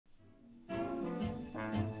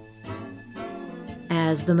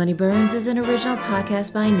As the Money Burns is an original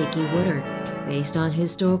podcast by Nikki Woodard. Based on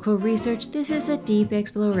historical research, this is a deep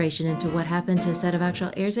exploration into what happened to a set of actual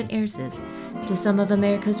heirs and heiresses to some of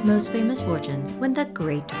America's most famous fortunes when the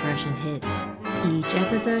Great Depression hits. Each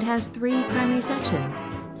episode has 3 primary sections.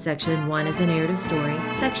 Section 1 is a narrative story.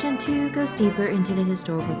 Section 2 goes deeper into the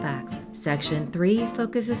historical facts. Section 3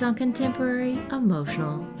 focuses on contemporary,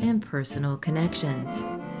 emotional, and personal connections.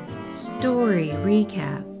 Story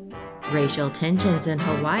recap. Racial tensions in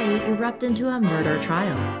Hawaii erupt into a murder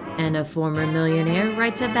trial, and a former millionaire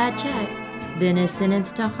writes a bad check, then is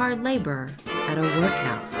sentenced to hard labor at a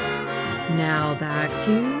workhouse. Now back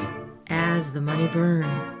to As the Money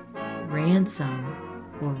Burns,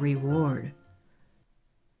 Ransom or Reward.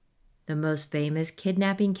 The most famous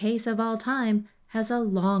kidnapping case of all time has a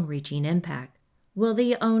long-reaching impact. Will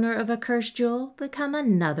the owner of a cursed jewel become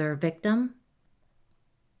another victim?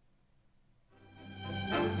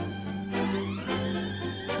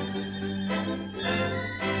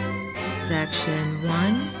 Section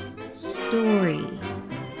 1, Story.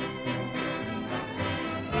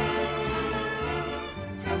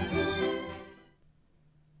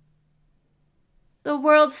 The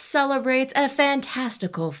world celebrates a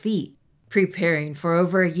fantastical feat. Preparing for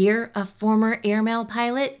over a year, a former airmail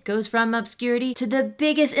pilot goes from obscurity to the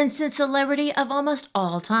biggest instant celebrity of almost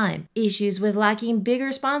all time. Issues with lacking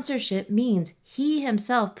bigger sponsorship means he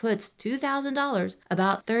himself puts $2,000,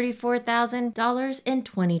 about $34,000 in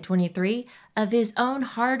 2023, of his own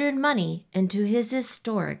hard-earned money into his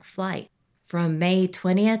historic flight. From May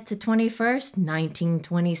 20th to 21st,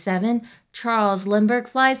 1927, Charles Lindbergh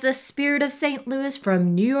flies the Spirit of St. Louis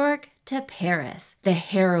from New York to Paris. The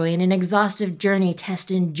harrowing and exhaustive journey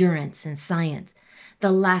tests endurance and science.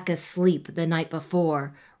 The lack of sleep the night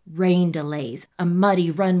before, rain delays, a muddy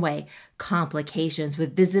runway, complications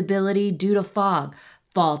with visibility due to fog,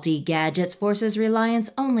 faulty gadgets forces reliance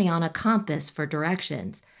only on a compass for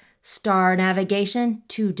directions, star navigation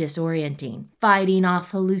too disorienting, fighting off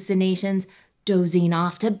hallucinations, dozing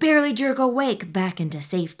off to barely jerk awake back into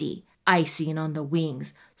safety, icing on the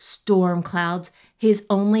wings, storm clouds, his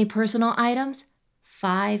only personal items,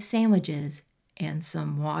 5 sandwiches and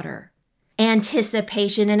some water.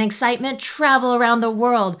 Anticipation and excitement travel around the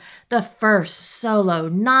world. The first solo,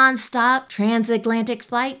 non-stop transatlantic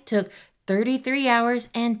flight took 33 hours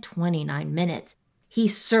and 29 minutes. He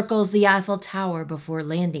circles the Eiffel Tower before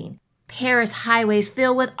landing. Paris highways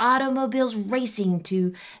fill with automobiles racing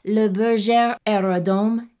to Le Bourget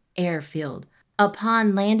Aerodrome airfield.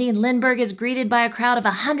 Upon landing, Lindbergh is greeted by a crowd of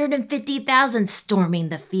 150,000 storming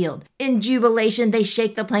the field. In jubilation, they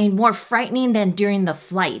shake the plane more frightening than during the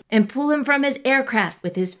flight and pull him from his aircraft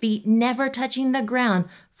with his feet never touching the ground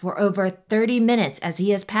for over 30 minutes as he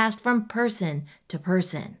has passed from person to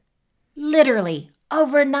person. Literally,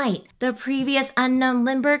 overnight, the previous unknown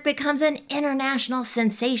Lindbergh becomes an international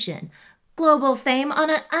sensation. Global fame on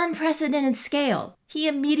an unprecedented scale. He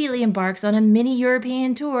immediately embarks on a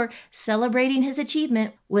mini-European tour celebrating his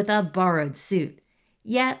achievement with a borrowed suit.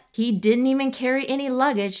 Yet, he didn't even carry any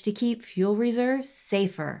luggage to keep fuel reserves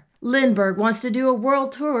safer. Lindbergh wants to do a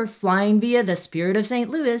world tour flying via the Spirit of St.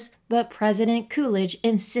 Louis, but President Coolidge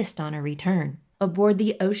insists on a return aboard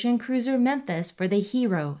the ocean cruiser Memphis for the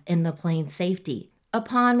hero in the plane's safety.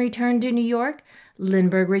 Upon return to New York,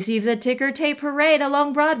 Lindbergh receives a ticker-tape parade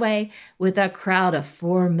along Broadway with a crowd of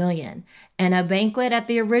 4 million and a banquet at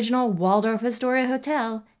the original Waldorf Astoria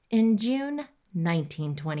Hotel in June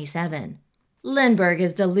 1927. Lindbergh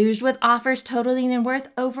is deluged with offers totaling in worth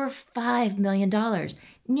over $5 million,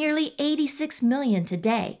 nearly $86 million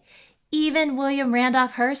today. Even William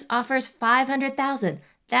Randolph Hearst offers $500,000.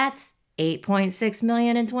 That's $8.6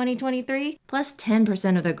 million in 2023, plus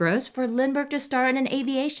 10% of the gross for Lindbergh to star in an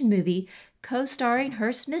aviation movie co-starring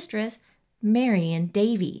Hearst's mistress, Marion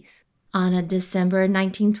Davies. On a December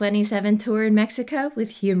 1927 tour in Mexico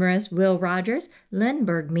with humorist Will Rogers,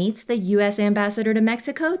 Lindbergh meets the U.S. ambassador to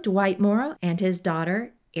Mexico, Dwight Morrow, and his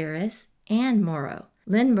daughter, heiress Anne Morrow.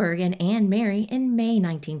 Lindbergh and Anne marry in May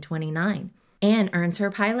 1929. Anne earns her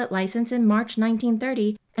pilot license in March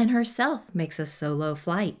 1930 and herself makes a solo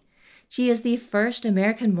flight. She is the first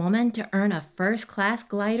American woman to earn a first-class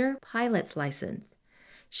glider pilot's license.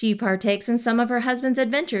 She partakes in some of her husband's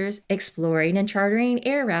adventures, exploring and chartering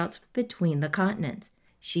air routes between the continents.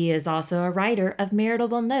 She is also a writer of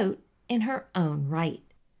meritable note in her own right.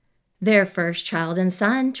 Their first child and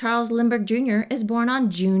son, Charles Lindbergh Jr., is born on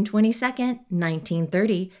June 22,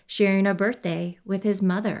 1930, sharing a birthday with his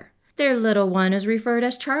mother. Their little one is referred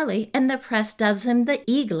as Charley, and the press dubs him the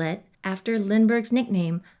Eaglet after Lindbergh's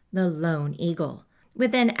nickname, the Lone Eagle.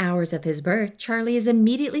 Within hours of his birth, Charley is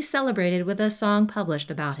immediately celebrated with a song published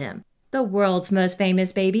about him. The world's most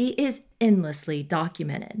famous baby is endlessly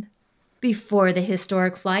documented. Before the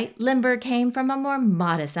historic flight, Lindbergh came from a more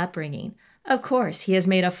modest upbringing. Of course, he has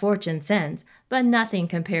made a fortune since, but nothing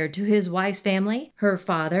compared to his wife's family. Her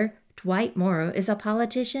father, Dwight Morrow, is a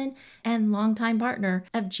politician and longtime partner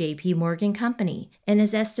of J.P. Morgan Company and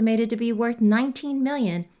is estimated to be worth $19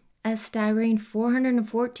 million, a staggering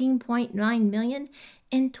 $414.9 million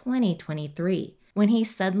in 2023, when he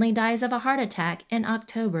suddenly dies of a heart attack in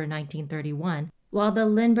October 1931, while the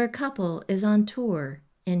Lindbergh couple is on tour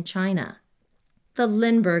in China. The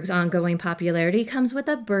Lindberghs' ongoing popularity comes with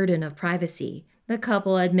a burden of privacy. The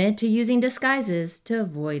couple admit to using disguises to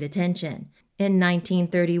avoid attention. In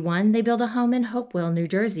 1931, they built a home in Hopewell, New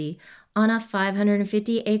Jersey, on a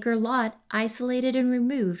 550-acre lot isolated and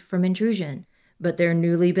removed from intrusion. But their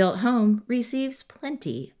newly built home receives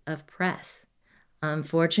plenty of press.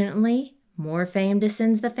 Unfortunately, more fame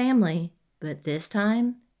descends the family, but this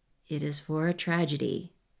time, it is for a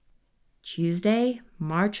tragedy. Tuesday,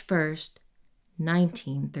 March 1st,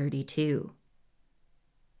 1932.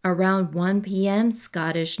 Around 1 p.m.,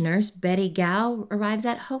 Scottish nurse Betty Gow arrives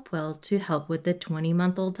at Hopewell to help with the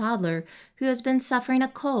 20-month-old toddler who has been suffering a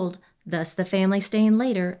cold, thus the family staying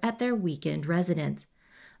later at their weekend residence.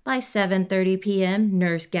 By 7:30 p.m.,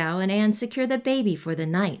 Nurse Gow and Anne secure the baby for the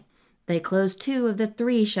night. They close 2 of the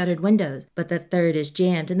 3 shuttered windows, but the third is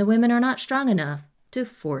jammed and the women are not strong enough to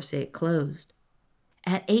force it closed.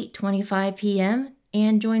 At 8:25 p.m.,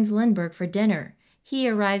 Anne joins Lindbergh for dinner. He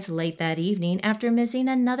arrives late that evening after missing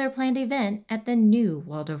another planned event at the new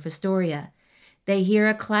Waldorf Astoria. They hear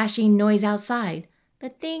a clashing noise outside,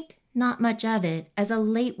 but think not much of it as a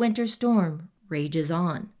late winter storm rages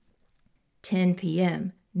on. 10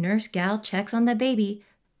 p.m., Nurse Gow checks on the baby,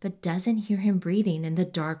 but doesn't hear him breathing in the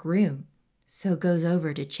dark room, so goes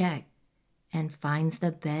over to check and finds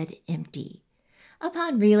the bed empty.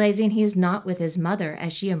 Upon realizing he is not with his mother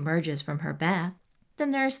as she emerges from her bath, the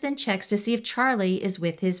nurse then checks to see if Charley is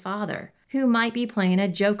with his father, who might be playing a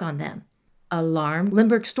joke on them. Alarmed,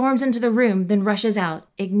 Lindbergh storms into the room, then rushes out,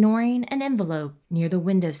 ignoring an envelope near the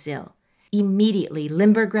windowsill. Immediately,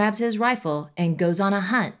 Lindbergh grabs his rifle and goes on a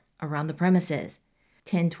hunt around the premises.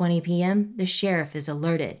 10:20 p.m., the sheriff is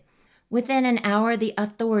alerted. Within an hour, the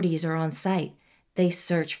authorities are on site. They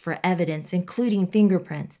search for evidence, including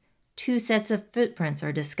fingerprints. 2 sets of footprints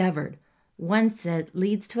are discovered. One set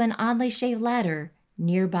leads to an oddly shaped ladder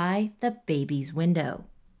nearby the baby's window.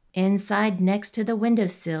 Inside, next to the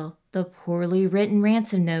windowsill, the poorly written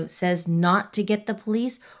ransom note says not to get the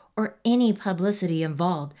police or any publicity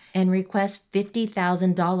involved and requests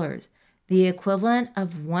 $50,000, the equivalent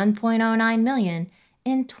of $1.09 million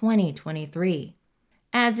in 2023.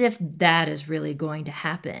 As if that is really going to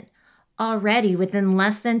happen. Already within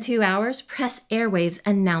less than 2 hours, press airwaves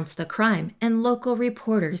announce the crime and local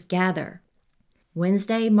reporters gather.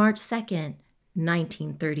 Wednesday, March 2nd,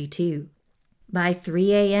 1932. By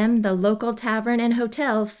 3 a.m., the local tavern and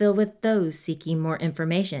hotel fill with those seeking more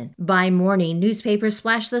information. By morning, newspapers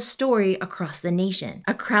splash the story across the nation.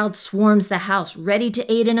 A crowd swarms the house, ready to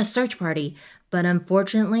aid in a search party, but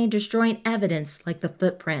unfortunately destroying evidence like the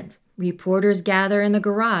footprints. Reporters gather in the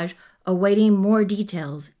garage, awaiting more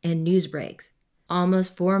details and news breaks.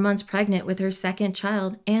 Almost 4 months pregnant with her second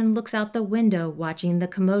child, Anne looks out the window watching the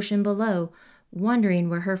commotion below, wondering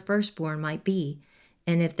where her firstborn might be,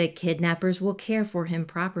 and if the kidnappers will care for him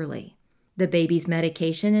properly. The baby's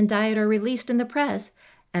medication and diet are released in the press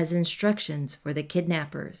as instructions for the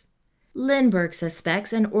kidnappers. Lindbergh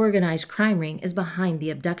suspects an organized crime ring is behind the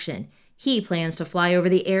abduction. He plans to fly over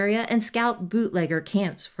the area and scout bootlegger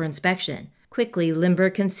camps for inspection. Quickly,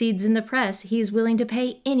 Lindbergh concedes in the press he is willing to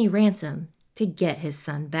pay any ransom to get his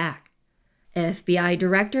son back. FBI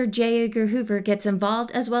Director J. Edgar Hoover gets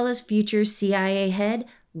involved, as well as future CIA head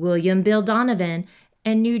William Bill Donovan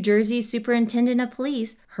and New Jersey Superintendent of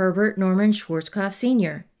Police Herbert Norman Schwarzkopf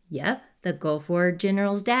Sr. Yep, the Gulf War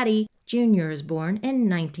general's daddy, Jr. is born in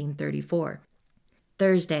 1934.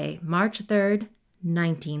 Thursday, March 3rd,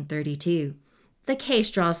 1932. The case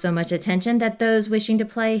draws so much attention that those wishing to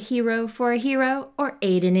play hero for a hero or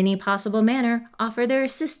aid in any possible manner offer their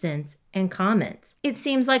assistance and comments. It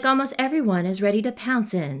seems like almost everyone is ready to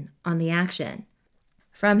pounce in on the action.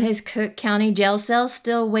 From his Cook County jail cell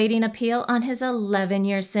still waiting appeal on his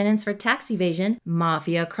 11-year sentence for tax evasion,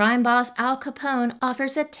 mafia crime boss Al Capone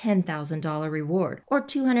offers a $10,000 reward, or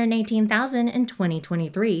 $218,000 in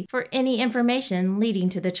 2023, for any information leading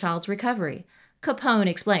to the child's recovery. Capone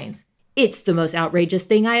explains, "It's the most outrageous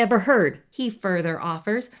thing I ever heard." He further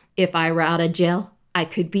offers, "If I were out of jail, I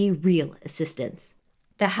could be real assistance."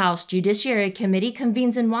 The House Judiciary Committee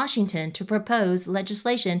convenes in Washington to propose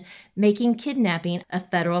legislation making kidnapping a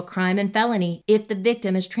federal crime and felony if the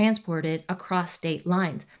victim is transported across state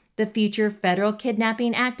lines. The future Federal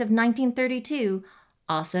Kidnapping Act of 1932,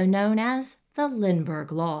 also known as the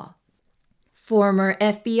Lindbergh Law. Former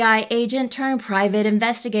FBI agent turned private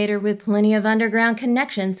investigator with plenty of underground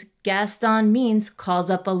connections, Gaston Means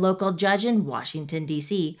calls up a local judge in Washington,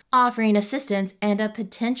 D.C., offering assistance and a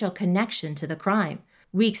potential connection to the crime.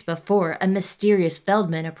 Weeks before, a mysterious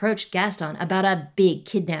Feldman approached Gaston about a big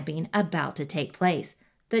kidnapping about to take place.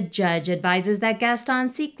 The judge advises that Gaston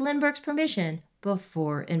seek Lindbergh's permission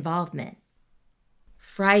before involvement.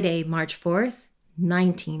 Friday, March 4th,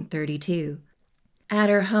 1932. At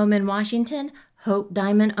her home in Washington, Hope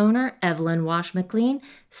Diamond owner Evalyn Walsh McLean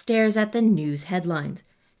stares at the news headlines.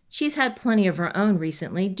 She's had plenty of her own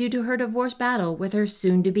recently due to her divorce battle with her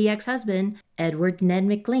soon-to-be ex-husband, Edward Ned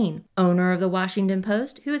McLean, owner of the Washington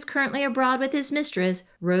Post, who is currently abroad with his mistress,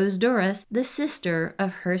 Rose Douras, the sister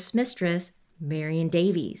of Hearst's mistress, Marion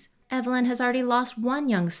Davies. Evalyn has already lost one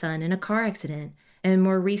young son in a car accident, and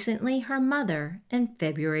more recently her mother in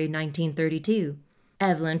February 1932.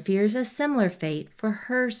 Evalyn fears a similar fate for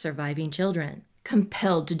her surviving children.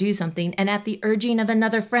 Compelled to do something, and at the urging of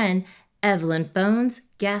another friend, Evalyn phones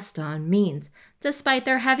Gaston Means, despite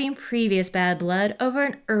their having previous bad blood over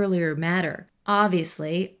an earlier matter.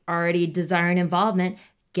 Obviously, already desiring involvement,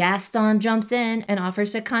 Gaston jumps in and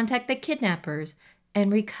offers to contact the kidnappers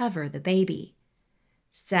and recover the baby.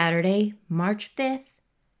 Saturday, March 5th,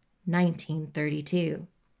 1932.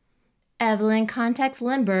 Evalyn contacts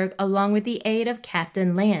Lindbergh along with the aid of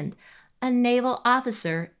Captain Land, a naval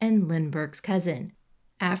officer and Lindbergh's cousin.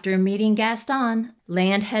 After meeting Gaston,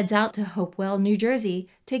 Land heads out to Hopewell, New Jersey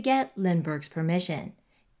to get Lindbergh's permission.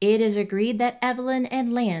 It is agreed that Evalyn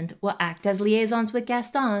and Land will act as liaisons with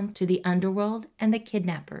Gaston to the underworld and the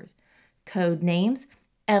kidnappers. Code names: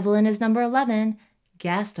 Evalyn is number 11,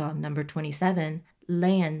 Gaston number 27,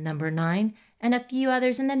 Land number 9, and a few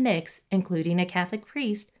others in the mix, including a Catholic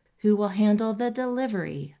priest, who will handle the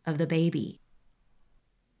delivery of the baby.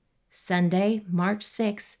 Sunday, March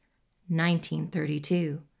 6,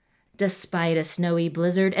 1932. Despite a snowy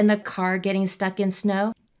blizzard and the car getting stuck in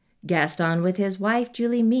snow, Gaston with his wife,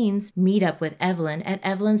 Julie Means, meet up with Evalyn at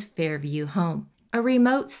Evalyn's Fairview home, a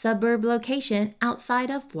remote suburb location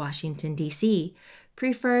outside of Washington, D.C.,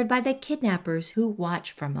 preferred by the kidnappers who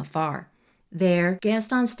watch from afar. There,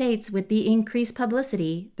 Gaston states with the increased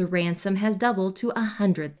publicity, the ransom has doubled to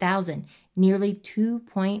 $100,000, nearly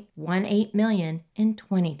 $2.18 million in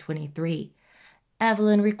 2023.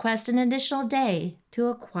 Evalyn requests an additional day to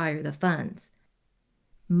acquire the funds.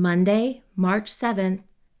 Monday, March 7th,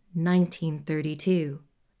 1932.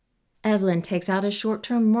 Evalyn takes out a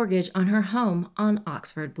short-term mortgage on her home on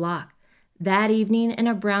Oxford Block. That evening, in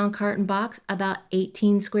a brown carton box about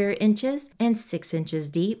 18 square inches and 6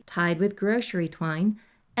 inches deep, tied with grocery twine,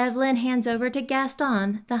 Evalyn hands over to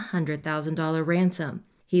Gaston the $100,000 ransom.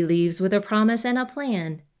 He leaves with a promise and a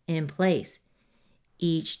plan in place.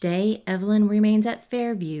 Each day, Evalyn remains at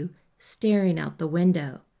Fairview, staring out the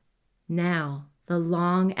window. Now, the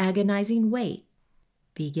long, agonizing wait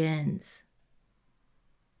begins.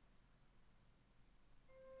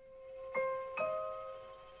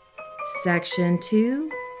 Section 2,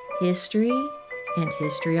 History and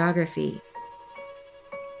Historiography.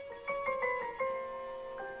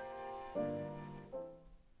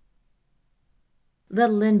 The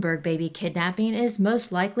Lindbergh baby kidnapping is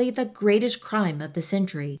most likely the greatest crime of the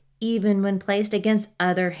century. Even when placed against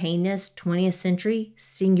other heinous 20th century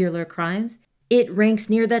singular crimes, it ranks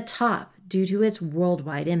near the top due to its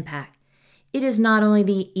worldwide impact. It is not only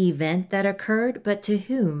the event that occurred, but to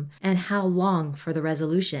whom and how long for the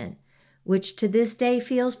resolution, which to this day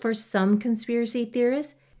feels for some conspiracy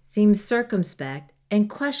theorists seems circumspect and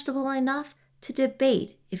questionable enough to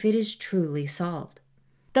debate if it is truly solved.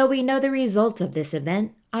 Though we know the results of this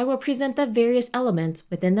event, I will present the various elements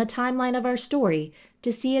within the timeline of our story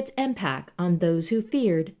to see its impact on those who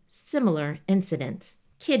feared similar incidents.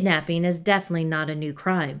 Kidnapping is definitely not a new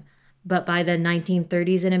crime, but by the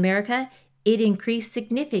 1930s in America, it increased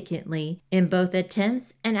significantly in both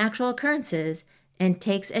attempts and actual occurrences and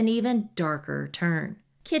takes an even darker turn.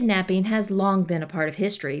 Kidnapping has long been a part of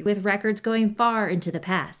history, with records going far into the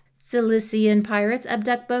past. Cilician pirates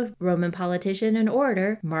abduct both Roman politician and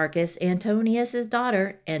orator Marcus Antonius'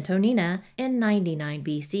 daughter Antonina in 99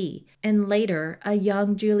 BC, and later a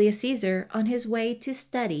young Julius Caesar on his way to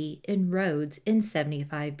study in Rhodes in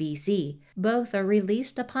 75 BC. Both are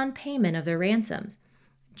released upon payment of their ransoms.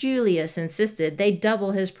 Julius insisted they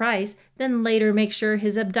double his price, then later make sure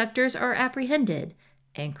his abductors are apprehended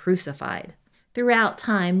and crucified. Throughout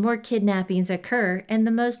time, more kidnappings occur, and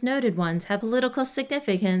the most noted ones have political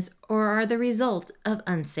significance or are the result of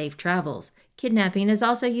unsafe travels. Kidnapping is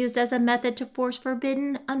also used as a method to force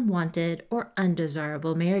forbidden, unwanted, or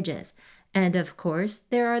undesirable marriages. And of course,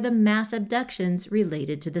 there are the mass abductions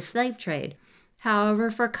related to the slave trade. However,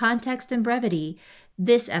 for context and brevity,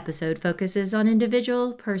 this episode focuses on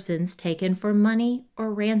individual persons taken for money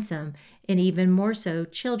or ransom, and even more so,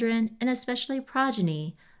 children and especially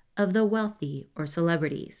progeny of the wealthy or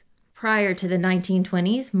celebrities. Prior to the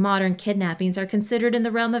 1920s, modern kidnappings are considered in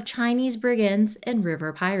the realm of Chinese brigands and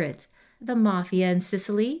river pirates, the mafia in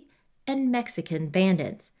Sicily, and Mexican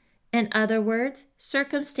bandits. In other words,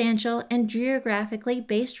 circumstantial and geographically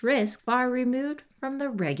based risk far removed from the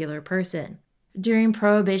regular person. During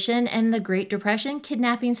Prohibition and the Great Depression,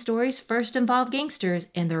 kidnapping stories first involved gangsters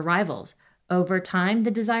and their rivals. Over time,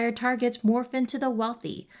 the desired targets morph into the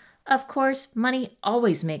wealthy. Of course, money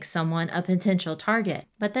always makes someone a potential target,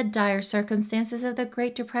 but the dire circumstances of the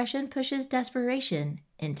Great Depression pushes desperation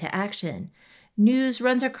into action. News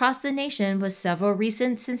runs across the nation with several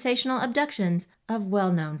recent sensational abductions of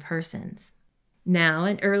well-known persons. Now,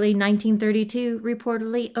 in early 1932,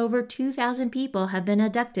 reportedly over 2,000 people have been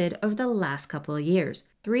abducted over the last couple of years,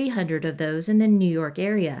 300 of those in the New York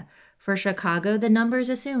area. For Chicago, the number is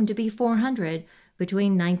assumed to be 400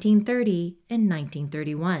 between 1930 and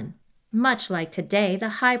 1931. Much like today, the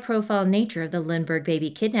high-profile nature of the Lindbergh baby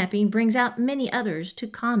kidnapping brings out many others to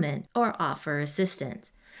comment or offer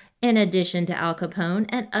assistance. In addition to Al Capone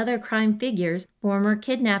and other crime figures, former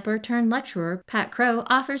kidnapper-turned-lecturer Pat Crowe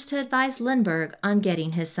offers to advise Lindbergh on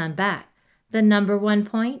getting his son back. The number one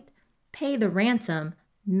point? Pay the ransom,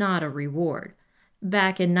 not a reward.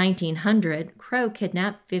 Back in 1900, Crowe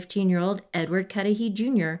kidnapped 15-year-old Edward Cudahy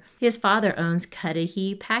Jr. His father owns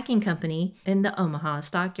Cudahy Packing Company in the Omaha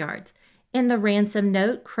stockyards. In the ransom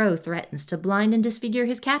note, Crowe threatens to blind and disfigure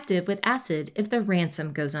his captive with acid if the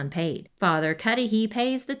ransom goes unpaid. Father Cudahy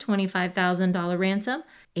pays the $25,000 ransom,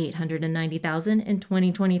 $890,000 in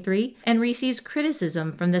 2023, and receives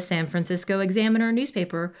criticism from the San Francisco Examiner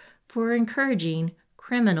newspaper for encouraging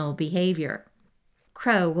criminal behavior.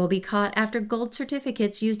 Crowe will be caught after gold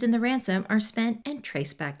certificates used in the ransom are spent and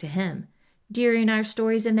traced back to him. During our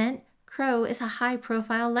story's event, Crowe is a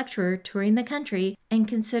high-profile lecturer touring the country and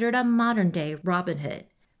considered a modern-day Robin Hood.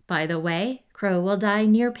 By the way, Crowe will die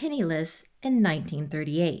near penniless in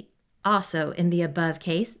 1938. Also, in the above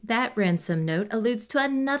case, that ransom note alludes to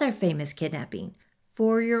another famous kidnapping,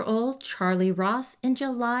 4-year-old Charley Ross in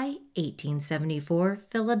July 1874,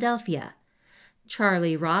 Philadelphia.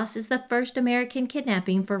 Charley Ross is the first American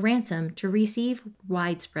kidnapping for ransom to receive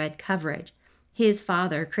widespread coverage. His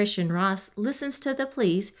father, Christian Ross, listens to the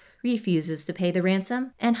police, refuses to pay the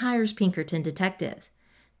ransom, and hires Pinkerton detectives.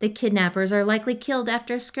 The kidnappers are likely killed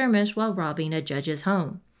after a skirmish while robbing a judge's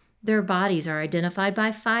home. Their bodies are identified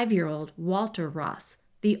by 5-year-old Walter Ross,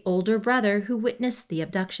 the older brother who witnessed the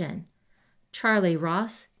abduction. Charley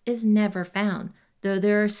Ross is never found, though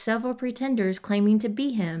there are several pretenders claiming to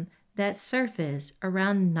be him that surfaced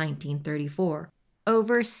around 1934,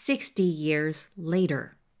 over 60 years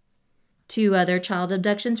later. 2 other child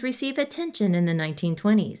abductions receive attention in the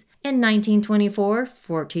 1920s. In 1924,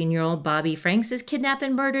 14-year-old Bobby Franks is kidnapped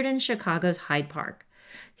and murdered in Chicago's Hyde Park.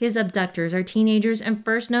 His abductors are teenagers and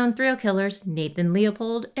first known thrill killers Nathan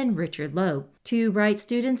Leopold and Richard Loeb, 2 bright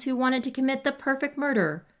students who wanted to commit the perfect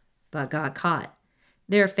murder, but got caught.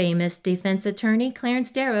 Their famous defense attorney, Clarence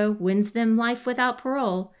Darrow, wins them life without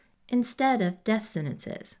parole instead of death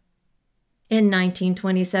sentences. In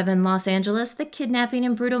 1927 Los Angeles, the kidnapping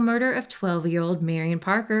and brutal murder of 12-year-old Marion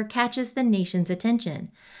Parker catches the nation's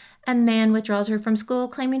attention. A man withdraws her from school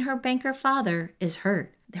claiming her banker father is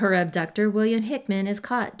hurt. Her abductor, William Hickman, is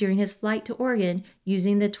caught during his flight to Oregon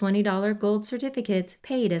using the $20 gold certificates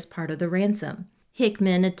paid as part of the ransom.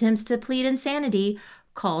 Hickman attempts to plead insanity,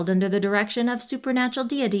 called under the direction of supernatural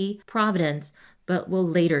deity, Providence, but will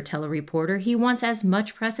later tell a reporter he wants as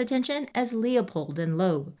much press attention as Leopold and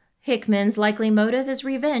Loeb. Hickman's likely motive is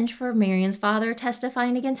revenge for Marion's father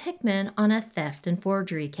testifying against Hickman on a theft and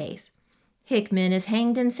forgery case. Hickman is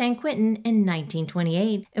hanged in San Quentin in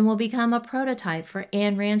 1928 and will become a prototype for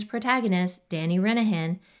Ayn Rand's protagonist, Danny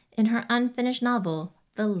Renahan, in her unfinished novel,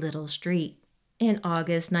 The Little Street. In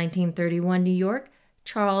August 1931 New York,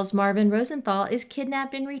 Charles Marvin Rosenthal is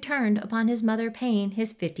kidnapped and returned upon his mother paying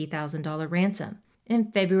his $50,000 ransom.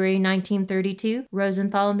 In February 1932,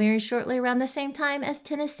 Rosenthal marries shortly around the same time as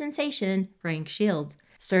tennis sensation Frank Shields.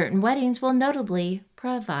 Certain weddings will notably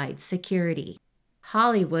provide security.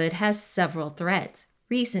 Hollywood has several threats.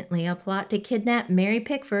 Recently, a plot to kidnap Mary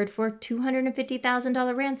Pickford for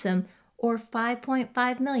 $250,000 ransom or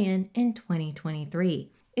 $5.5 million in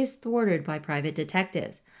 2023, is thwarted by private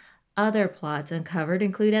detectives. Other plots uncovered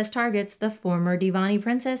include as targets the former Divani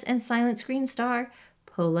princess and silent screen star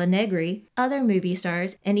Pola Negri, other movie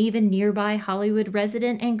stars, and even nearby Hollywood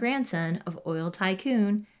resident and grandson of oil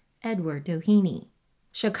tycoon Edward Doheny.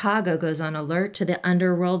 Chicago goes on alert to the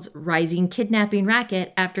underworld's rising kidnapping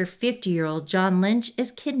racket after 50-year-old John Lynch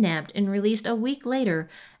is kidnapped and released a week later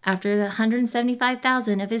after the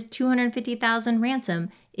 $175,000 of his $250,000 ransom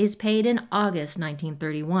is paid in August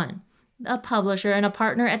 1931. A publisher and a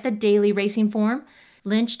partner at the Daily Racing Form,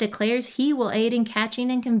 Lynch declares he will aid in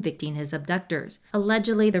catching and convicting his abductors.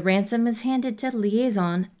 Allegedly, the ransom is handed to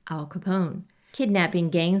liaison Al Capone. Kidnapping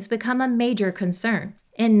gangs become a major concern.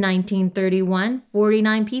 In 1931,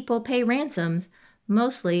 49 people pay ransoms,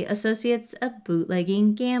 mostly associates of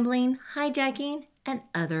bootlegging, gambling, hijacking, and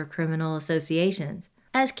other criminal associations.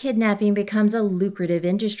 As kidnapping becomes a lucrative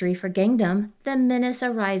industry for gangdom, the menace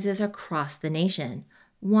arises across the nation,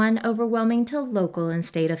 one overwhelming to local and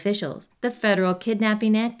state officials. The Federal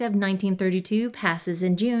Kidnapping Act of 1932 passes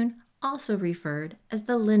in June, also referred as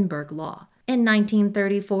the Lindbergh Law. In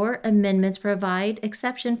 1934, amendments provide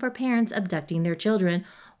exception for parents abducting their children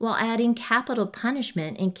while adding capital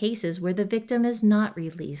punishment in cases where the victim is not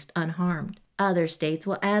released unharmed. Other states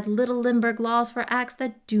will add little Lindbergh laws for acts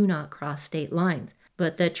that do not cross state lines,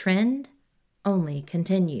 but the trend only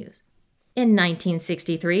continues. In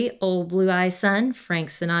 1963, old Blue-Eye's son, Frank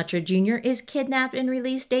Sinatra Jr., is kidnapped and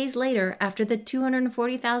released days later after the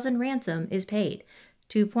 $240,000 ransom is paid,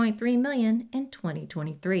 $2.3 million in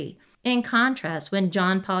 2023. In contrast, when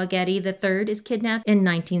John Paul Getty III is kidnapped in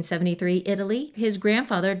 1973 Italy, his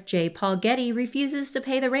grandfather, J. Paul Getty, refuses to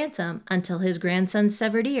pay the ransom until his grandson's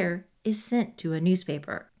severed ear is sent to a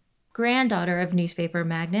newspaper. Granddaughter of newspaper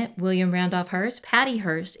magnate William Randolph Hearst, Patty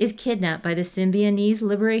Hearst, is kidnapped by the Symbionese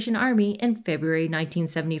Liberation Army in February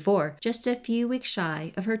 1974, just a few weeks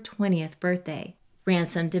shy of her 20th birthday.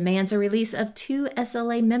 Ransom demands a release of 2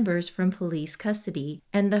 SLA members from police custody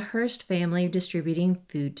and the Hearst family distributing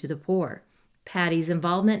food to the poor. Patty's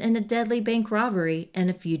involvement in a deadly bank robbery and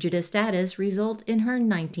a fugitive status result in her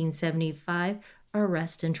 1975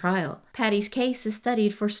 arrest and trial. Patty's case is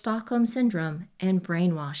studied for Stockholm Syndrome and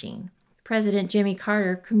brainwashing. President Jimmy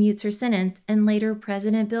Carter commutes her sentence, and later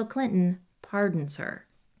President Bill Clinton pardons her.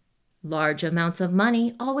 Large amounts of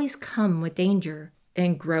money always come with danger,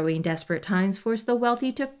 and growing desperate times force the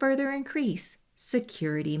wealthy to further increase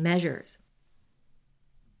security measures.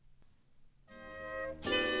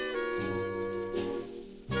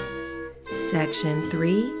 Section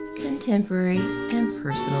 3. Contemporary and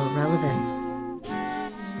Personal Relevance.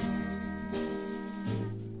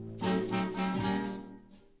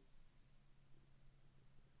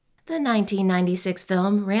 The 1996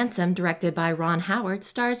 film Ransom, directed by Ron Howard,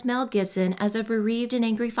 stars Mel Gibson as a bereaved and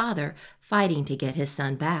angry father fighting to get his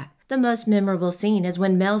son back. The most memorable scene is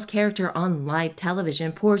when Mel's character on live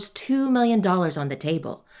television pours $2 million on the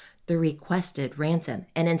table, the requested ransom,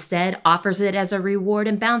 and instead offers it as a reward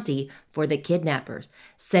and bounty for the kidnappers,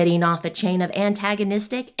 setting off a chain of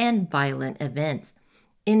antagonistic and violent events.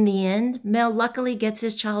 In the end, Mel luckily gets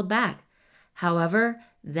his child back. However,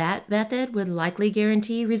 that method would likely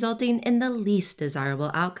guarantee resulting in the least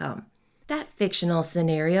desirable outcome. That fictional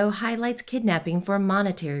scenario highlights kidnapping for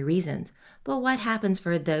monetary reasons, but what happens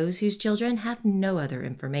for those whose children have no other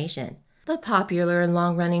information? The popular and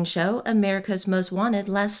long-running show America's Most Wanted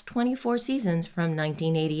lasts 24 seasons from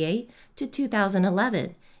 1988 to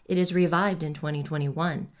 2011. It is revived in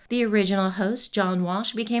 2021. The original host, John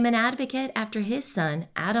Walsh, became an advocate after his son,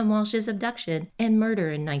 Adam Walsh's abduction and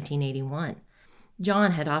murder in 1981.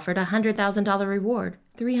 John had offered a $100,000 reward,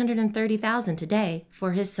 $330,000 today,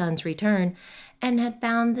 for his son's return, and had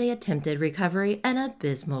found the attempted recovery an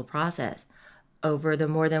abysmal process. Over the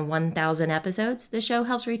more than 1,000 episodes, the show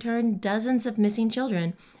helps return dozens of missing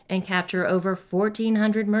children and capture over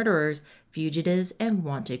 1,400 murderers, fugitives, and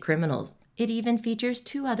wanted criminals. It even features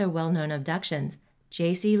 2 other well-known abductions,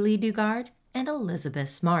 J.C. Lee Dugard and Elizabeth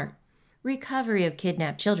Smart. Recovery of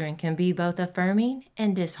kidnapped children can be both affirming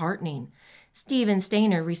and disheartening. Stephen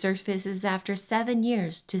Stainer resurfaces after 7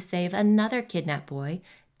 years to save another kidnapped boy,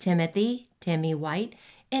 Timmy White,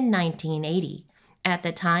 in 1980. At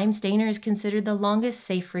the time, Stainer is considered the longest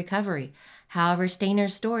safe recovery. However,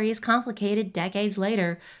 Stainer's story is complicated decades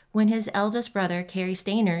later when his eldest brother, Cary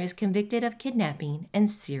Stainer, is convicted of kidnapping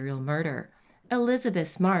and serial murder. Elizabeth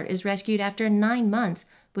Smart is rescued after 9 months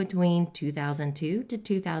between 2002 to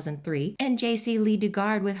 2003, and J.C. Lee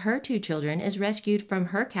Dugard with her 2 children is rescued from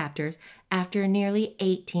her captors after nearly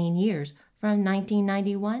 18 years, from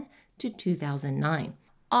 1991 to 2009.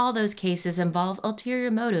 All those cases involve ulterior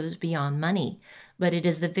motives beyond money, but it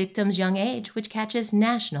is the victim's young age which catches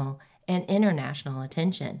national and international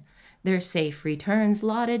attention. Their safe returns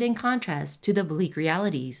lauded in contrast to the bleak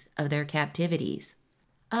realities of their captivities.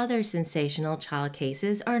 Other sensational child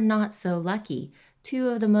cases are not so lucky. Two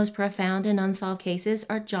of the most profound and unsolved cases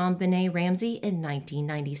are John Benet Ramsey in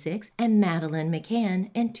 1996 and Madeleine McCann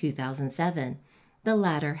in 2007. The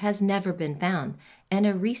latter has never been found, and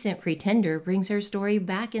a recent pretender brings her story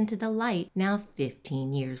back into the light now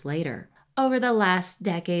 15 years later. Over the last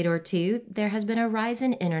decade or two, there has been a rise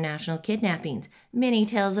in international kidnappings, many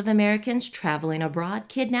tales of Americans traveling abroad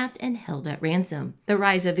kidnapped and held at ransom. The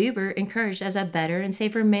rise of Uber encouraged as a better and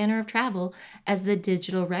safer manner of travel, as the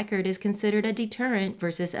digital record is considered a deterrent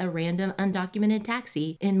versus a random undocumented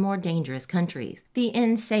taxi in more dangerous countries. The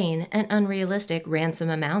insane and unrealistic ransom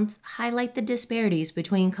amounts highlight the disparities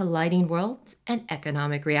between colliding worlds and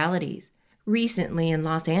economic realities. Recently in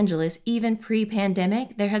Los Angeles, even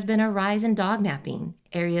pre-pandemic, there has been a rise in dognapping.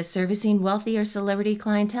 Areas servicing wealthy or celebrity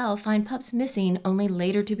clientele find pups missing only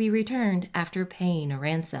later to be returned after paying a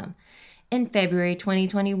ransom. In February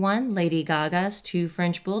 2021, Lady Gaga's two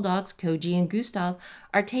French bulldogs, Koji and Gustave,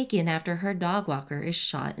 are taken after her dog walker is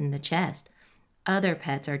shot in the chest. Other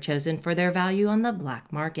pets are chosen for their value on the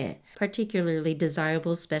black market, particularly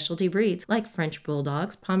desirable specialty breeds like French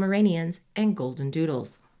bulldogs, Pomeranians, and golden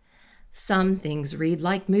doodles. Some things read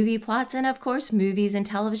like movie plots, and of course movies and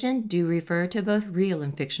television do refer to both real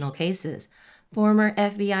and fictional cases. Former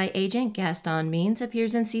FBI agent Gaston Means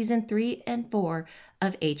appears in Season 3 and 4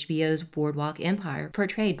 of HBO's Boardwalk Empire,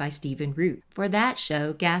 portrayed by Stephen Root. For that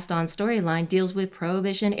show, Gaston's storyline deals with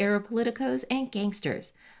Prohibition-era politicos and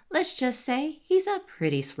gangsters. Let's just say he's a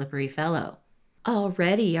pretty slippery fellow.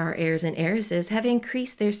 Already, our heirs and heiresses have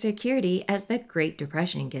increased their security as the Great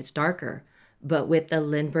Depression gets darker. But with the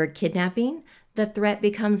Lindbergh kidnapping, the threat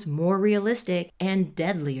becomes more realistic and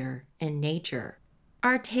deadlier in nature.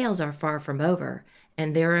 Our tales are far from over,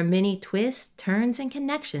 and there are many twists, turns, and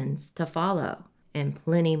connections to follow, and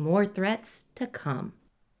plenty more threats to come.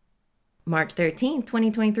 March 13,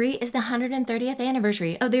 2023 is the 130th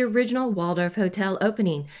anniversary of the original Waldorf Hotel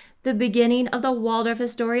opening, the beginning of the Waldorf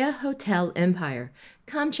Astoria Hotel Empire.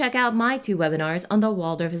 Come check out my two webinars on the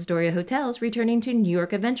Waldorf Astoria hotels returning to New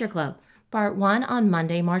York Adventure Club. Part 1 on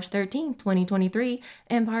Monday, March 13, 2023,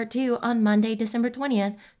 and Part 2 on Monday, December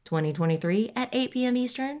 20th, 2023 at 8 p.m.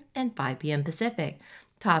 Eastern and 5 p.m. Pacific.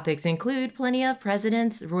 Topics include plenty of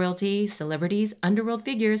presidents, royalty, celebrities, underworld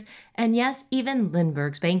figures, and yes, even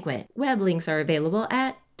Lindbergh's banquet. Web links are available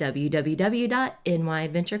at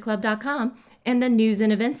www.nyadventureclub.com and the news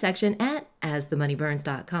and events section at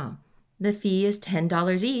asthemoneyburns.com. The fee is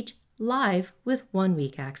 $10 each, live with 1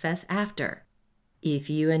 week access after. If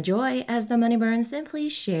you enjoy As the Money Burns, then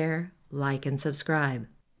please share, like, and subscribe.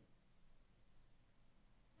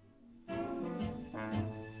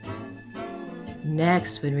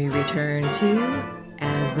 Next, when we return to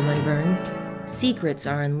As the Money Burns, secrets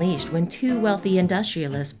are unleashed when two wealthy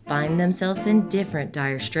industrialists find themselves in different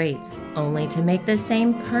dire straits, only to make the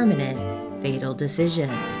same permanent, fatal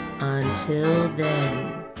decision. Until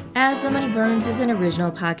then. As the Money Burns is an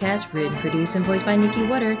original podcast written, produced, and voiced by Nikki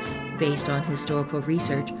Woodard, based on historical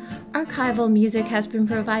research. Archival music has been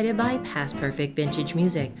provided by Past Perfect Vintage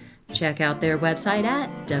Music. Check out their website at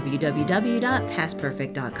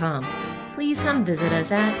www.pastperfect.com. Please come visit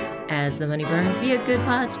us at As the Money Burns via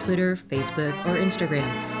GoodPods, Twitter, Facebook, or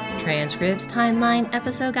Instagram. Transcripts, timeline,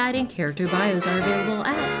 episode guide, and character bios are available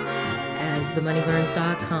at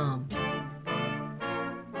asthemoneyburns.com.